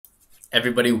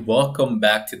Everybody, welcome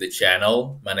back to the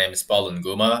channel. My name is Paul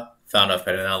Nguma, founder of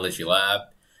PATTERNOLOGY LAB.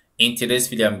 In today's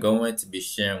video, I'm going to be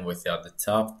sharing with you the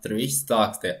top 3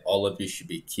 stocks that all of you should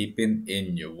be keeping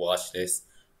in your watch list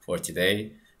for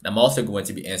today. And I'm also going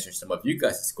to be answering some of you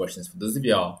guys' questions for those of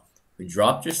y'all who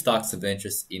dropped your stocks of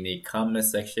interest in the comment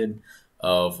section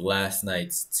of last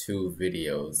night's 2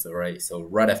 videos. All right, so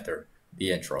right after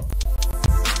the intro.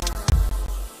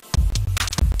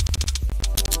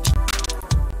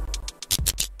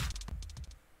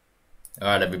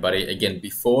 Alright everybody, again,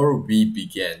 before we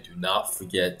begin, do not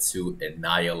forget to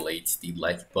annihilate the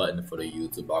like button for the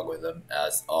YouTube algorithm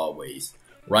as always.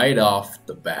 Right off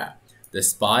the bat, the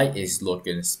SPY is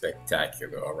looking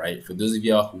spectacular, alright? For those of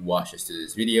y'all who watched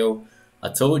this video, I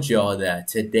told y'all that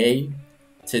today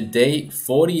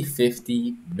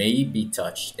 40-50 may be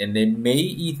touched and it may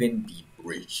even be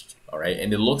breached, alright?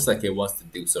 And it looks like it wants to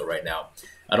do so right now.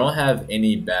 I don't have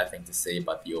any bad thing to say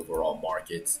about the overall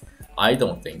markets. I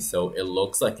don't think so. It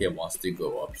looks like it wants to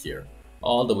go up here,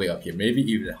 all the way up here, maybe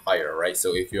even higher, right?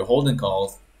 So if you're holding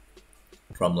calls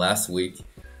from last week,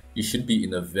 you should be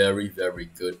in a very, very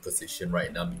good position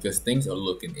right now because things are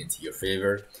looking into your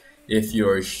favor. If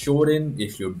you're shorting,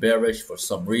 if you're bearish for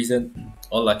some reason,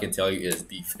 all I can tell you is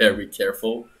be very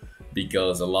careful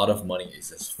because a lot of money is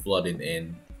just flooding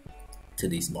in to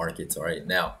these markets. All right,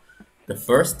 now the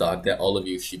first stock that all of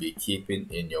you should be keeping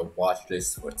in your watch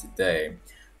list for today,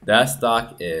 that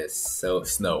stock is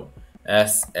SNOW,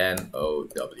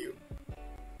 S-N-O-W.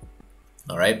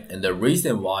 All right, and the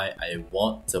reason why I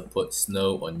want to put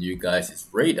SNOW on you guys'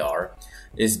 radar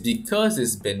is because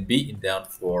it's been beaten down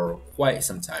for quite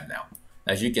some time now.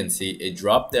 As you can see, it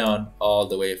dropped down all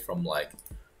the way from like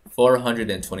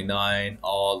 429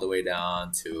 all the way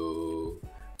down to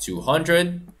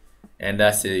 200, and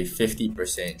that's a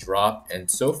 50% drop, and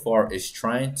so far it's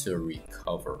trying to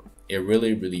recover. It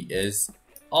really is.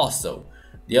 Also,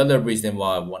 the other reason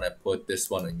why I want to put this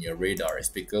one on your radar is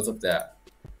because of that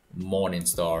morning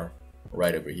star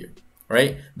right over here.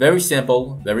 Right? Very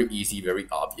simple, very easy, very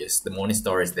obvious. The morning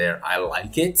star is there. I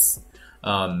like it.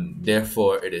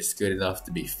 Therefore, it is good enough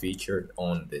to be featured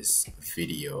on this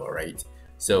video. All right.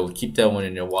 So keep that one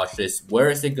in your watch list. Where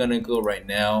is it gonna go right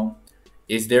now?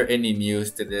 Is there any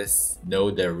news to this?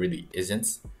 No, there really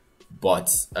isn't.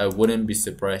 But I wouldn't be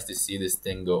surprised to see this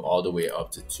thing go all the way up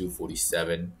to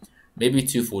 247, maybe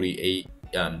 248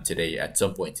 today, at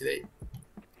some point today.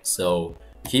 So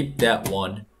keep that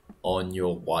one on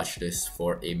your watch list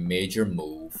for a major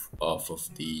move off of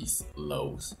these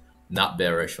lows. Not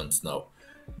bearish on SNOW.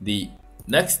 The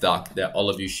next stock that all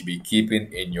of you should be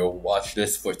keeping in your watch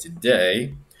list for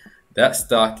today, that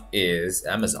stock is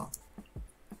Amazon.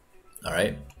 All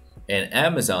right. And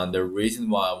Amazon, the reason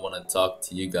why I want to talk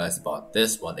to you guys about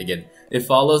this one, again, it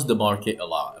follows the market a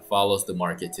lot. It follows the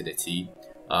market to the T.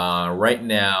 Right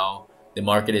now, the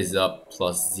market is up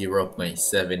plus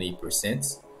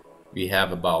 0.70%. We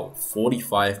have about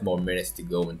 45 more minutes to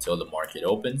go until the market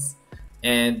opens.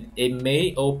 And it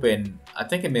may open, I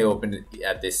think it may open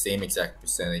at the same exact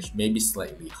percentage, maybe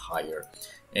slightly higher.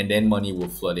 And then money will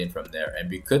flood in from there. And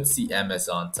we could see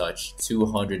Amazon touch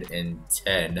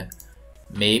 210,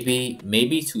 maybe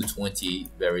 220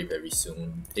 very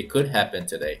soon. It could happen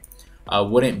today. I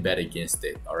wouldn't bet against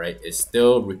it. All right, it's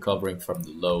still recovering from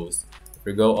the lows. If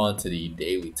we go on to the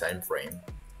daily time frame,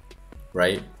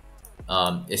 right,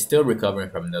 it's still recovering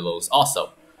from the lows.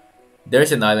 Also,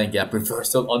 there's an island gap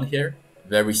reversal on here.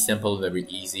 Very simple, very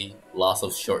easy. Lots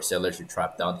of short sellers are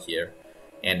trapped down here,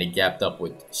 and they gapped up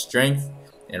with strength.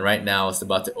 And right now it's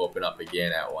about to open up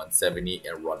again at 170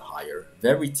 and run higher.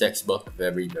 Very textbook,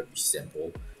 very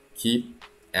simple. Keep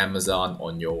Amazon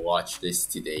on your watch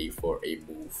list today for a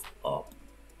move up.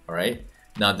 All right.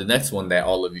 Now the next one that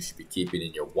all of you should be keeping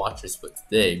in your watch list for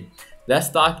today, that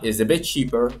stock is a bit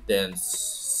cheaper than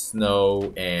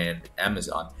SNOW and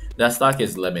Amazon. That stock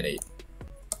is Lemonade.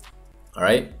 All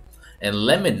right. And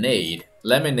Lemonade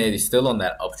is still on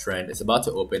that uptrend. It's about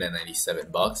to open at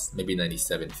 97 bucks, maybe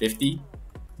 97.50.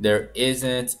 There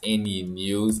isn't any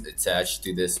news attached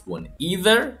to this one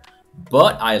either,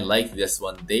 but I like this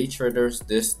one. Day traders,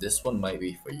 this one might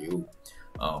be for you.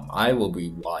 I will be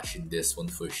watching this one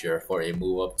for sure for a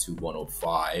move up to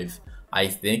 105. I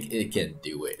think it can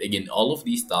do it. Again, all of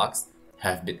these stocks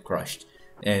have been crushed,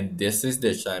 and this is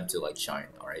the time to like shine.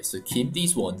 All right, so keep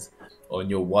these ones on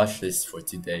your watch list for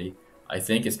today. I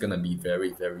think it's gonna be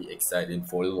very exciting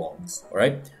for the longs. All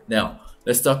right, now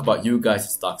let's talk about you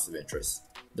guys' stocks of interest.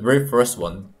 The very first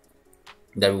one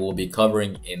that we will be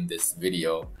covering in this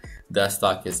video, that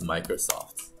stock is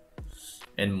Microsoft.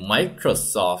 And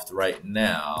Microsoft right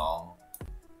now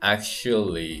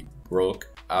actually broke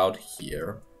out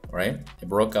here. right? It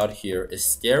broke out here. It's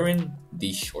scaring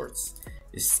these shorts.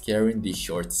 It's scaring these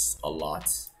shorts a lot.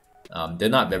 They're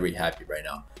not very happy right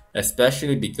now,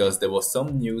 especially because there was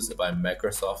some news about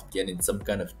Microsoft getting some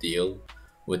kind of deal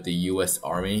with the US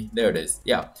Army. There it is.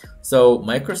 Yeah. So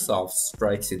Microsoft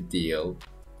strikes a deal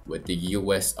with the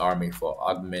US Army for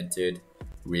augmented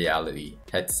reality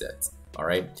headsets. All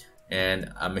right.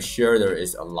 And I'm sure there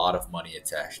is a lot of money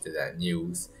attached to that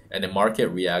news, and the market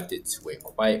reacted to it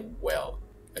quite well.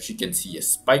 As you can see, a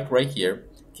spike right here,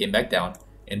 came back down,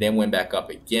 and then went back up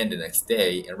again the next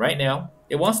day. And right now,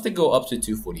 it wants to go up to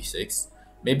 246,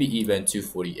 maybe even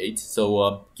 248.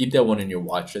 So keep that one in your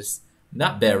watch list.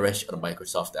 Not bearish on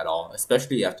Microsoft at all,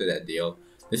 especially after that deal.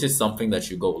 This is something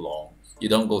that you go long. You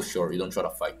don't go short. You don't try to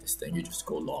fight this thing. You just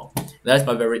go long. That's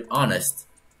my very honest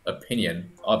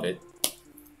opinion of it.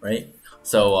 Right?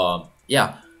 So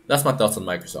yeah, that's my thoughts on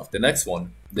Microsoft. The next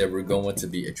one that we're going to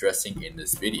be addressing in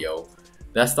this video,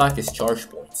 that stock is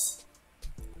ChargePoints.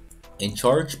 And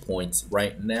ChargePoints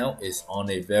right now is on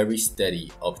a very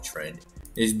steady uptrend.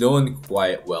 It's doing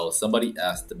quite well. Somebody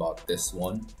asked about this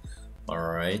one.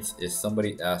 Alright, if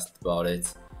somebody asked about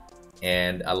it,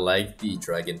 and I like the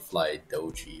Dragonfly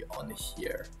Doji on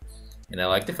here. And I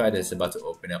like the fact that it's about to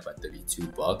open up at 32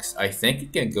 bucks. I think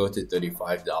it can go to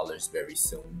 $35 very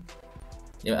soon.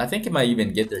 You know, I think it might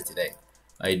even get there today.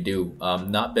 I do.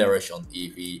 Not bearish on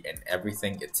EV and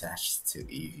everything attached to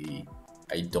EV.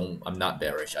 I'm not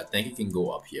bearish. I think it can go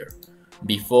up here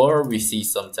before we see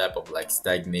some type of like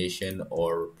stagnation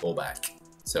or pullback.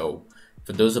 So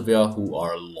for those of y'all who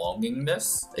are longing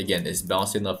this, again, it's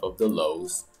bouncing off of the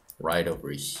lows right over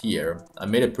here. I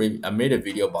made a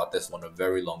video about this one a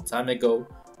very long time ago,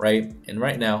 right? And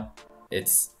right now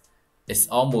it's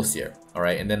almost here. All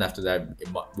right, and then after that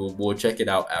we'll check it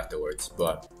out afterwards,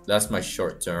 but that's my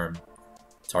short-term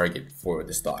target for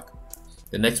the stock.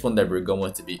 The next one that we're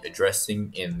going to be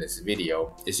addressing in this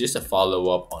video is just a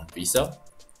follow-up on Visa.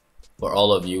 For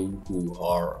all of you who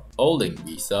are holding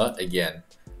Visa, again,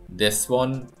 this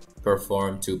one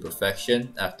performed to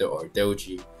perfection after our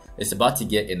doji. It's about to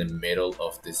get in the middle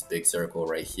of this big circle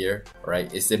right here,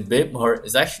 right? It's a bit more,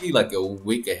 it's actually like a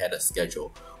week ahead of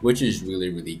schedule, which is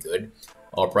really good.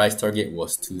 Our price target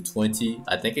was 220.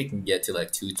 I think it can get to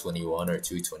like 221 or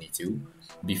 222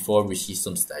 before we see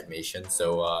some stagnation.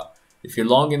 So if you're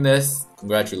long in this,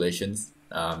 congratulations.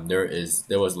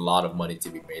 There was a lot of money to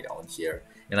be made on here,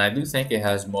 and I do think it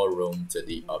has more room to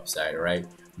the upside, right?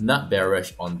 Not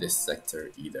bearish on this sector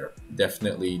either.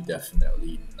 Definitely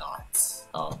not.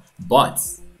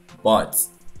 But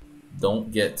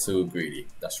don't get too greedy.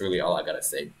 That's really all I gotta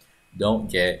say. Don't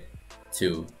get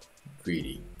too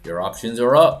greedy. Your options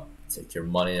are up. Take your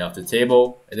money off the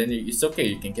table, and then it's okay.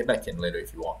 You can get back in later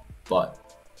if you want, but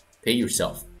pay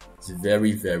yourself. It's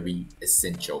very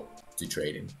essential to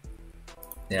trading.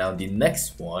 Now the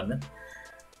next one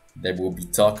that we'll be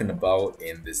talking about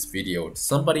in this video,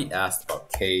 somebody asked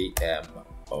about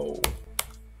KMO,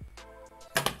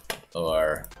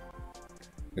 or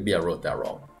maybe I wrote that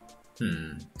wrong.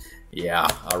 Yeah,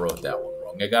 I wrote that one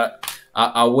wrong.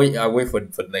 I'll wait for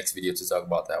the next video to talk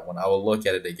about that one. I will look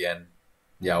at it again.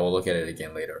 Yeah, I will look at it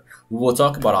again later. We will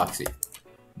talk about Oxy.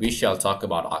 We shall talk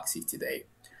about Oxy today.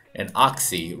 And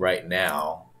Oxy right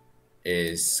now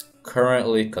is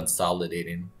currently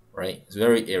consolidating, right? It's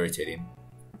very irritating.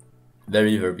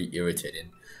 Very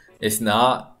irritating. It's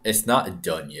not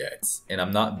done yet, and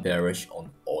I'm not bearish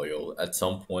on oil. At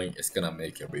some point it's gonna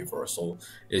make a reversal.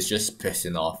 It's just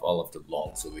pissing off all of the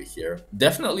longs over here.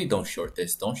 Definitely don't short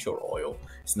this. Don't short oil.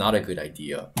 It's not a good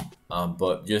idea.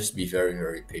 But just be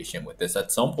very patient with this.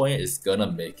 At some point it's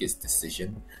gonna make its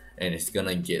decision and it's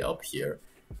gonna get up here.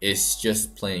 It's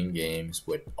just playing games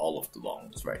with all of the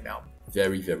longs right now.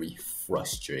 Very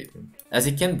frustrating, as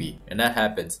it can be, and that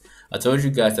happens. I told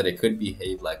you guys that it could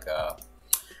behave like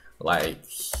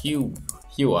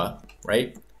Hua,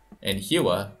 right? And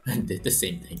Hua did the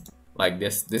same thing. Like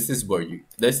this is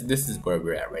where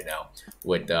we're at right now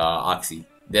with Oxy.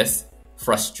 This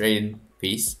frustrating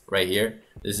piece right here.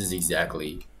 This is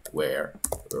exactly where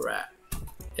we're at.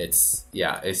 It's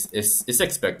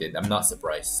expected. I'm not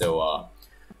surprised. So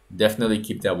definitely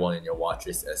keep that one in your watch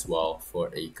list as well for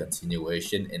a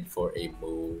continuation and for a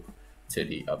move to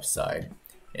the upside.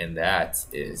 And that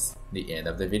is the end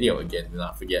of the video. Again, do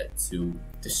not forget to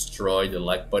destroy the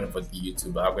like button for the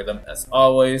YouTube algorithm. As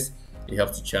always, it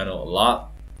helps the channel a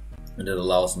lot, and it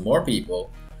allows more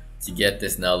people to get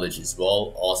this knowledge as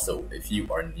well. Also, if you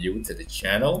are new to the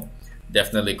channel,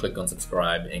 definitely click on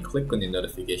subscribe and click on the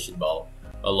notification bell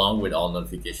along with all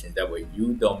notifications. That way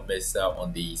you don't miss out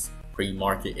on these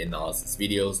pre-market analysis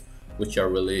videos, which are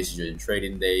released during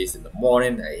trading days in the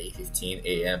morning at 8:15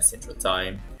 a.m. Central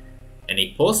Time, and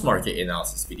a post-market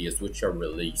analysis videos which are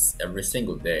released every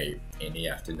single day in the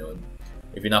afternoon.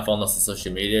 If you're not following us on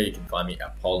social media, you can find me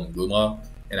at Paul Nguma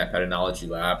and at Patternology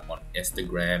Lab on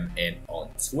Instagram and on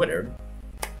Twitter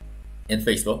and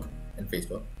Facebook.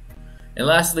 And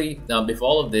lastly, if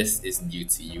all of this is new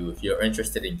to you, if you're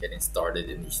interested in getting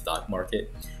started in the stock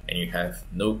market and you have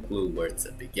no clue where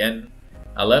to begin,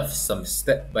 I left some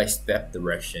step-by-step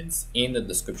directions in the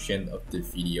description of the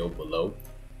video below.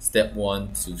 Step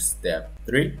 1 to step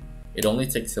 3. It only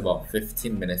takes about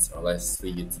 15 minutes or less for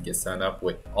you to get signed up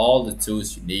with all the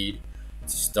tools you need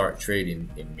to start trading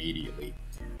immediately.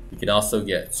 You can also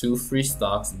get 2 free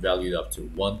stocks valued up to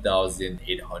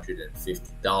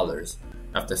 $1,850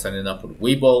 after signing up with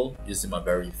Webull using my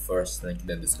very first link in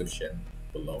the description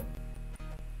below.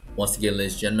 Once again,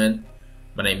 ladies and gentlemen,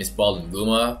 my name is Paul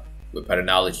Nguma with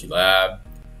Patternology Lab,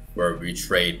 where we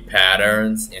trade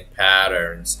patterns and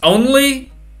patterns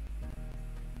only.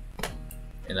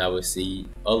 And I will see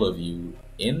all of you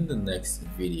in the next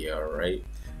video, alright?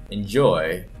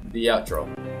 Enjoy the outro.